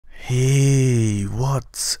Hey,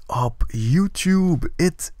 what's up YouTube?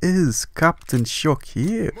 It is Captain Shock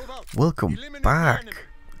here. Welcome back.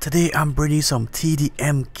 Today I'm bringing some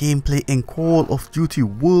TDM gameplay in Call of Duty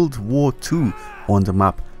World War II on the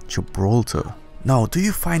map Gibraltar. Now, do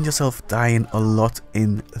you find yourself dying a lot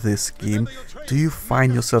in this game? Do you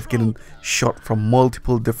find yourself getting shot from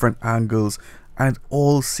multiple different angles and it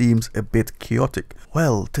all seems a bit chaotic?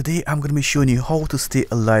 Well, today I'm going to be showing you how to stay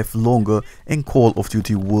alive longer in Call of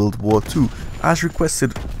Duty World War II as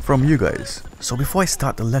requested from you guys. So before I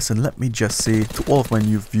start the lesson, let me just say to all of my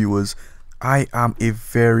new viewers, I am a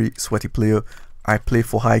very sweaty player. I play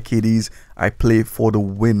for high KDs, I play for the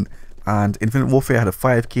win, and Infinite Warfare had a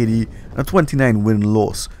 5 KD and a 29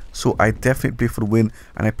 win-loss. So I definitely play for the win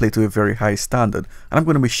and I play to a very high standard. And I'm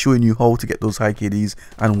going to be showing you how to get those high KDs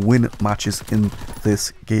and win matches in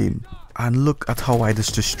this game. And look at how I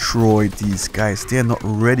just destroyed these guys. They're not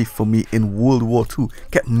ready for me in World War II.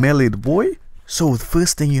 Get meleeed, boy. So the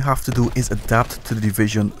first thing you have to do is adapt to the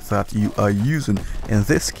division that you are using. In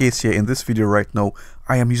this case here, in this video right now,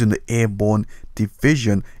 I am using the Airborne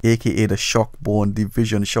Division, aka the Shockborne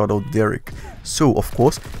Division. Shout out Derek. So of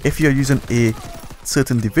course, if you're using a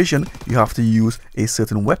certain division, you have to use a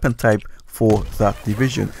certain weapon type for that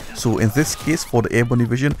division. So in this case, for the Airborne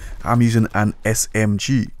Division, I'm using an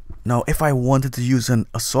SMG. Now if I wanted to use an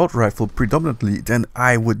assault rifle predominantly, then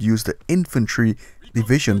I would use the Infantry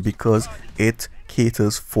Division because it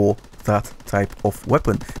caters for that type of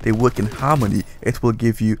weapon. They work in harmony. It will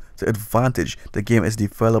give you the advantage. The game is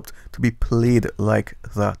developed to be played like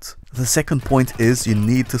that. The second point is you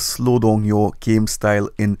need to slow down your game style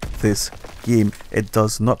in this game. It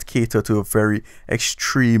does not cater to a very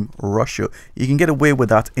extreme rusher. You can get away with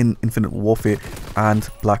that in Infinite Warfare and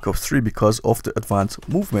Black Ops 3 because of the advanced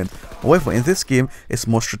movement. However, in this game, it's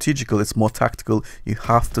more strategical, it's more tactical. You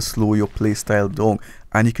have to slow your play style down.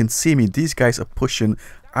 And you can see me, these guys are pushing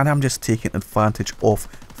and I'm just taking advantage of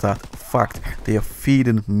that fact. They are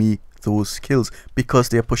feeding me those kills because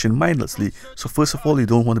they are pushing mindlessly. So first of all, you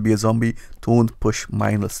don't want to be a zombie. Don't push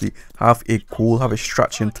mindlessly. Have a goal, have a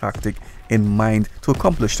strategy and tactic in mind to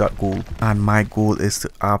accomplish that goal. And my goal is to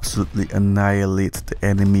absolutely annihilate the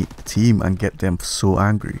enemy team and get them so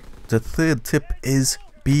angry. The third tip is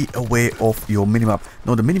be aware of your minimap.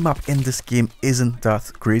 Now the minimap in this game isn't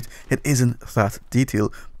that great, it isn't that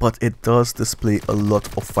detailed, but it does display a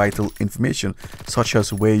lot of vital information, such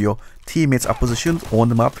as where your teammates are positioned on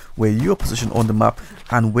the map, where you are positioned on the map,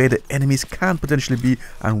 and where the enemies can potentially be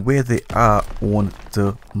and where they are on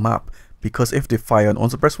the map. Because if they fire an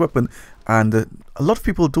unsuppressed weapon, and a lot of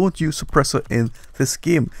people don't use suppressor in this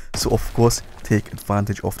game, so of course take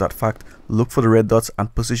advantage of that fact. Look for the red dots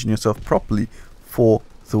and position yourself properly for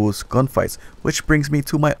those gunfights, which brings me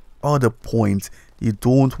to my other point. You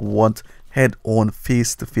don't want head-on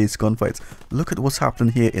face-to-face gunfights. Look at what's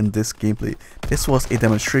happening here in this gameplay. This was a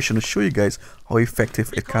demonstration to show you guys how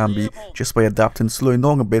effective it can be just by adapting, slowing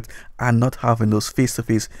down a bit and not having those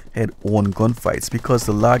face-to-face head-on gunfights, because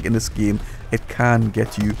the lag in this game, it can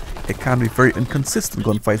get you, it can be very inconsistent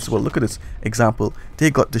gunfights. Well, look at this example.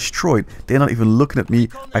 They got destroyed. They're not even looking at me.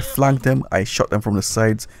 I flanked them, I shot them from the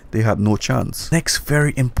sides. They had no chance. Next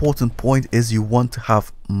very important point is you want to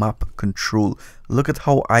have map control. Look at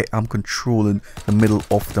how I am controlling the middle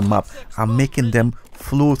of the map. I'm making them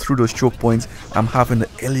flow through those choke points. I'm having the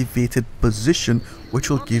elevated position, which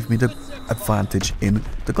will give me the advantage in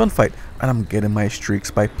the gunfight, and I'm getting my streaks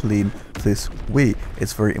by playing this way.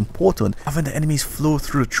 It's very important. Having the enemies flow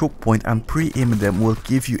through the choke point and pre-aiming them will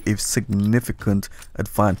give you a significant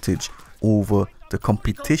advantage over the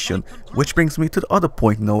competition, which brings me to the other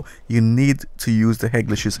point. Now you need to use the head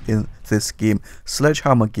glitches in this game.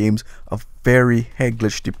 Sledgehammer games are very head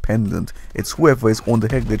glitch dependent. It's whoever is on the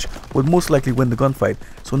head glitch would most likely win the gunfight.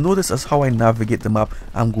 So notice as how I navigate the map,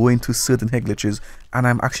 I'm going to certain head glitches and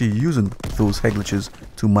I'm actually using those head glitches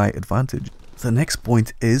to my advantage. The next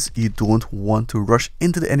point is you don't want to rush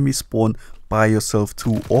into the enemy spawn by yourself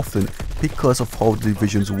too often because of how the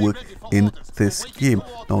divisions work in this game.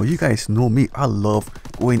 Now you guys know me, I love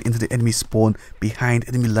going into the enemy spawn behind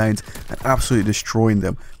enemy lines and absolutely destroying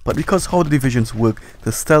them. But because how the divisions work,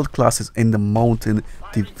 the stealth class is in the mountain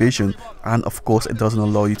division, and of course it doesn't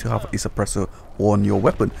allow you to have a suppressor on your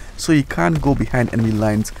weapon. So you can go behind enemy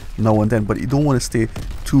lines now and then, but you don't want to stay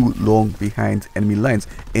too long behind enemy lines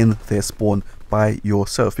in their spawn by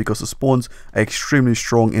yourself, because the spawns are extremely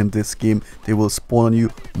strong in this game. They will spawn on you,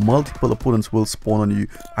 multiple opponents will spawn on you,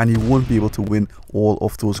 and you won't be able to win all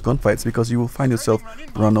of those gunfights because you will find yourself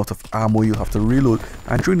run out of ammo. You'll have to reload,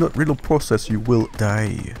 and during that reload process you will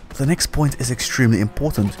die. The next point is extremely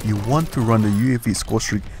important. You want to run the UAV score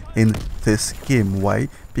streak in this game. Why?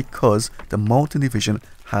 Because the Mountain Division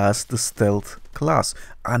has the stealth class,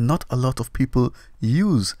 and not a lot of people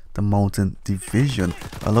use the Mountain Division.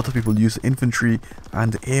 A lot of people use the infantry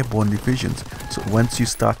and the airborne divisions. So once you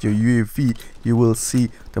start your UAV, you will see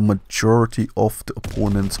the majority of the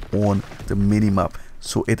opponents on the minimap.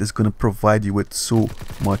 So it is going to provide you with so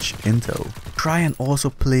much intel. Try and also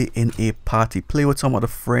play in a party. Play with some other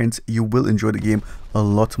friends. You will enjoy the game a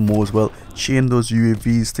lot more as well. Chain those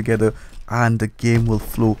UAVs together and the game will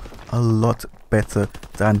flow a lot better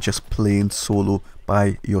than just playing solo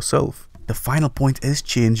by yourself. The final point is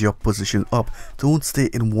change your position up. Don't stay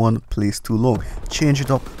in one place too long. Change it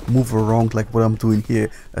up, move around like what I'm doing here.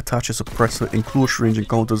 Attach a suppressor in close range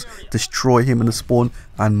encounters, destroy him in the spawn,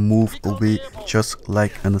 and move away just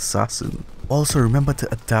like an assassin. Also remember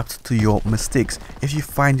to adapt to your mistakes. If you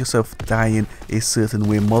find yourself dying a certain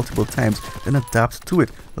way multiple times, then adapt to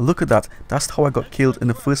it. Look at that, that's how I got killed in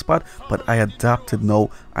the first part, but I adapted now,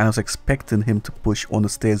 and I was expecting him to push on the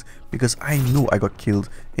stairs because I know I got killed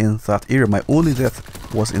in that area. My only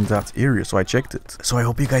death was in that area, so I checked it. So I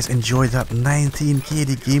hope you guys enjoyed that 19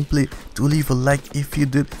 KD gameplay. Do leave a like if you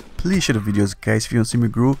did. Please share the videos guys if you want to see me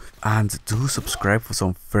grow, and do subscribe for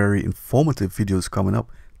some very informative videos coming up.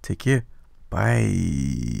 Take care.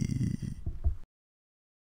 Bye.